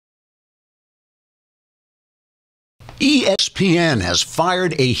ESPN has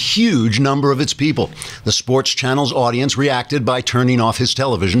fired a huge number of its people. The sports channel's audience reacted by turning off his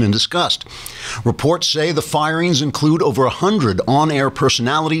television in disgust. Reports say the firings include over 100 on-air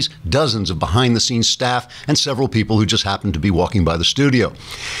personalities, dozens of behind-the-scenes staff, and several people who just happened to be walking by the studio.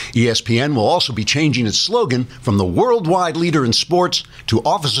 ESPN will also be changing its slogan from the worldwide leader in sports to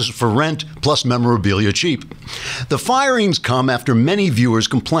offices for rent plus memorabilia cheap. The firings come after many viewers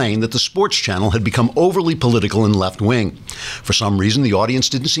complained that the sports channel had become overly political and left-wing. For some reason, the audience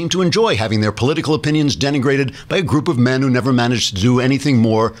didn't seem to enjoy having their political opinions denigrated by a group of men who never managed to do anything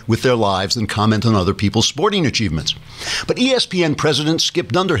more with their lives than comment on other people's sporting achievements. But ESPN President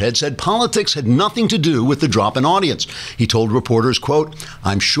Skip Dunderhead said politics had nothing to do with the drop in audience. He told reporters, quote,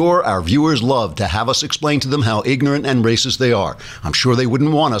 "I'm sure our viewers love to have us explain to them how ignorant and racist they are. I'm sure they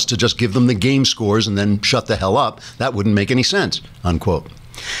wouldn't want us to just give them the game scores and then shut the hell up. That wouldn't make any sense," unquote.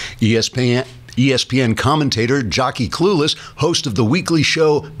 ESPN commentator Jockey Clueless, host of the weekly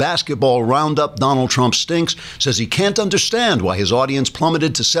show Basketball Roundup Donald Trump Stinks, says he can't understand why his audience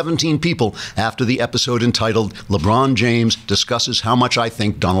plummeted to 17 people after the episode entitled LeBron James Discusses How Much I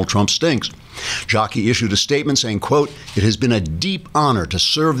Think Donald Trump Stinks. Jockey issued a statement saying, quote, "It has been a deep honor to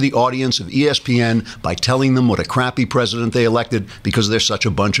serve the audience of ESPN by telling them what a crappy president they elected because they're such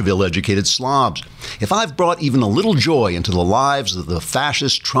a bunch of ill-educated slobs. If I've brought even a little joy into the lives of the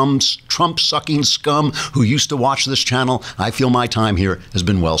fascist Trump-sucking scum who used to watch this channel, I feel my time here has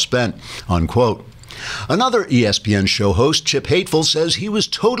been well spent," unquote. Another ESPN show host, Chip Hateful, says he was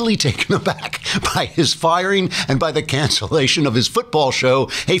totally taken aback by his firing and by the cancellation of his football show,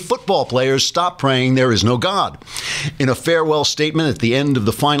 "Hey, Football Players, Stop Praying There Is No God." In a farewell statement at the end of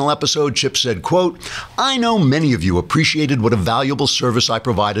the final episode, Chip said, quote, "I know many of you appreciated what a valuable service I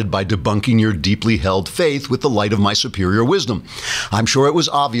provided by debunking your deeply held faith with the light of my superior wisdom. I'm sure it was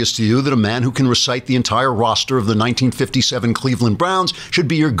obvious to you that a man who can recite the entire roster of the 1957 Cleveland Browns should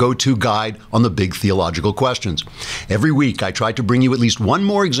be your go-to guide on the big theological questions. Every week, I try to bring you at least one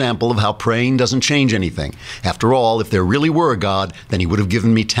more example of how praying doesn't change anything. After all, if there really were a God, then he would have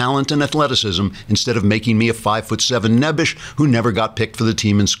given me talent and athleticism instead of making me a 5'7" nebbish who never got picked for the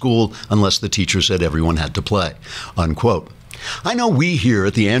team in school unless the teacher said everyone had to play," unquote. I know we here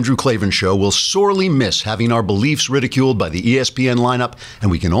at The Andrew Klavan Show will sorely miss having our beliefs ridiculed by the ESPN lineup, and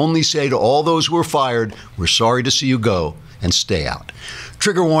we can only say to all those who are fired, we're sorry to see you go, and stay out.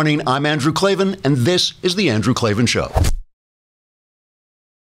 Trigger warning, I'm Andrew Klavan, and this is The Andrew Klavan Show.